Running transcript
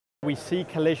We see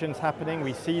collisions happening,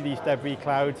 we see these debris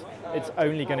clouds, it's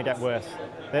only going to get worse.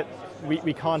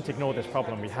 We can't ignore this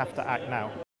problem, we have to act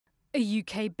now. A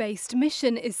UK-based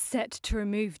mission is set to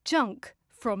remove junk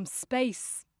from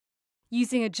space.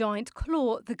 Using a giant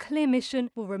claw, the CLEAR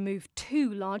mission will remove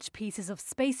 2 large pieces of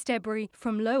space debris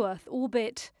from low Earth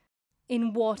orbit,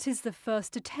 in what is the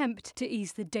first attempt to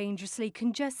ease the dangerously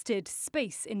congested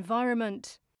space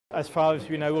environment. As far as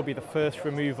we know, will be the first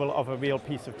removal of a real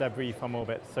piece of debris from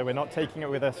orbit. So we're not taking it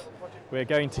with us. We're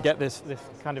going to get this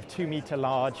kind of 2-metre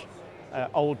large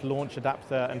old launch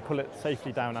adapter and pull it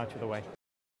safely down out of the way.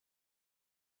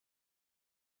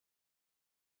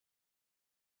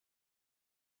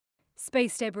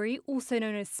 Space debris, also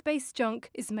known as space junk,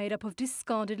 is made up of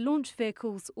discarded launch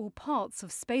vehicles or parts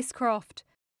of spacecraft.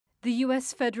 The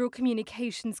US Federal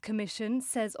Communications Commission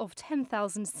says of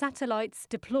 10,000 satellites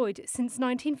deployed since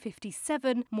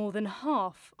 1957, more than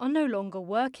half are no longer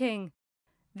working.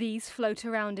 These float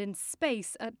around in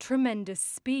space at tremendous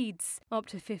speeds, up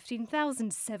to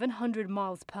 15,700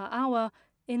 miles per hour,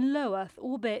 in low Earth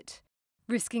orbit,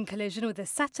 risking collision with a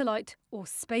satellite or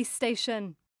space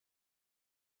station.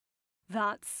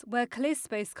 That's where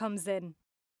ClearSpace comes in.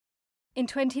 In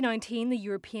 2019, the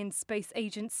European Space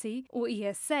Agency, or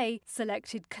ESA,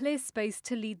 selected ClearSpace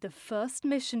to lead the first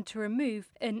mission to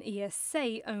remove an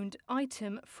ESA-owned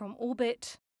item from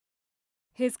orbit.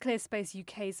 Here's ClearSpace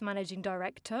UK's Managing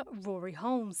Director, Rory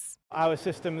Holmes. Our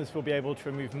systems will be able to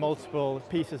remove multiple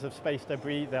pieces of space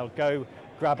debris. They'll go,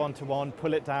 grab onto one,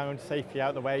 pull it down safely out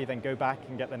of the way, then go back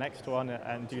and get the next one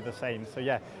and do the same. So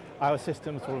yeah, our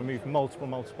systems will remove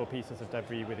multiple pieces of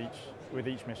debris with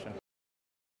each mission.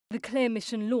 The CLEAR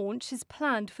mission launch is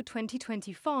planned for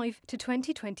 2025 to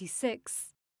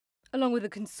 2026. Along with a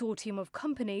consortium of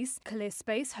companies,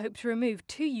 ClearSpace hope to remove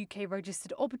 2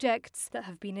 UK-registered objects that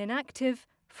have been inactive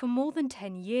for more than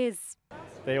 10 years.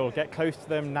 They all get close to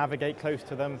them, navigate close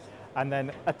to them, and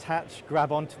then attach,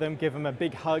 grab onto them, give them a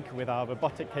big hug with our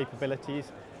robotic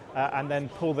capabilities, and then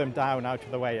pull them down out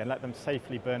of the way and let them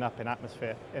safely burn up in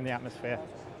the atmosphere,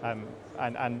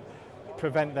 and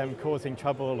prevent them causing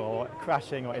trouble or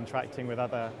crashing or interacting with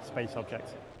other space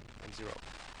objects.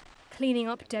 Cleaning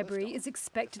up debris is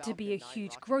expected to be a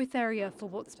huge growth area for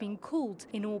what's being called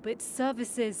in-orbit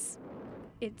services.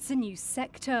 It's a new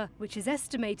sector, which is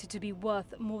estimated to be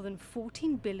worth more than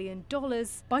 $14 billion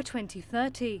by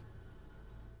 2030.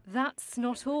 That's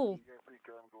not all.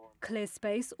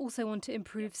 ClearSpace also want to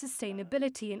improve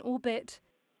sustainability in orbit.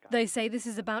 They say this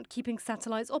is about keeping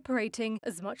satellites operating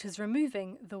as much as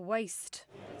removing the waste.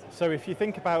 So if you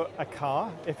think about a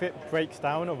car, if it breaks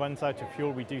down or runs out of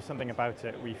fuel, we do something about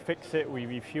it. We fix it, we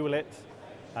refuel it,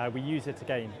 we use it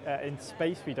again. In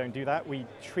space, we don't do that. We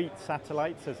treat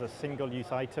satellites as a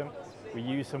single-use item. We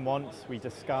use them once, we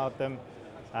discard them,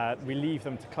 we leave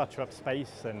them to clutter up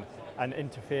space and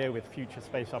interfere with future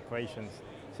space operations.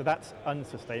 So that's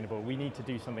unsustainable. We need to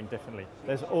do something differently.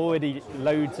 There's already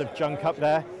loads of junk up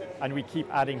there, and we keep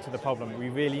adding to the problem. We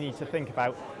really need to think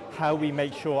about how we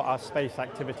make sure our space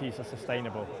activities are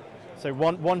sustainable. So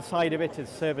one side of it is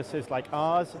services like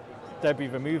ours, debris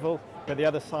removal, but the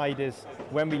other side is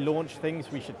when we launch things,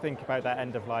 we should think about that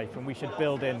end of life, and we should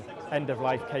build in end of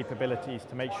life capabilities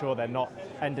to make sure they're not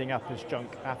ending up as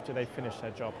junk after they've finished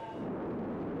their job.